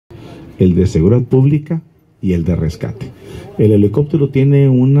el de seguridad pública y el de rescate. El helicóptero tiene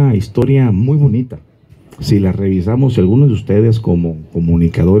una historia muy bonita. Si la revisamos, si algunos de ustedes como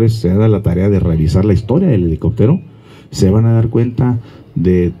comunicadores se dan la tarea de revisar la historia del helicóptero, se van a dar cuenta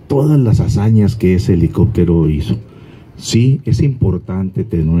de todas las hazañas que ese helicóptero hizo. Sí, es importante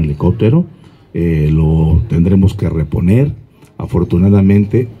tener un helicóptero, lo tendremos que reponer.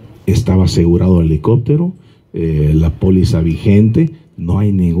 Afortunadamente estaba asegurado el helicóptero, la póliza vigente, no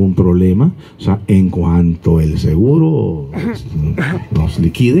hay ningún problema. O sea, en cuanto el seguro nos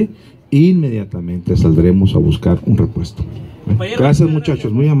liquide, inmediatamente saldremos a buscar un repuesto. Gracias,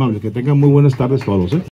 muchachos, muy amables, que tengan muy buenas tardes todos, ¿eh?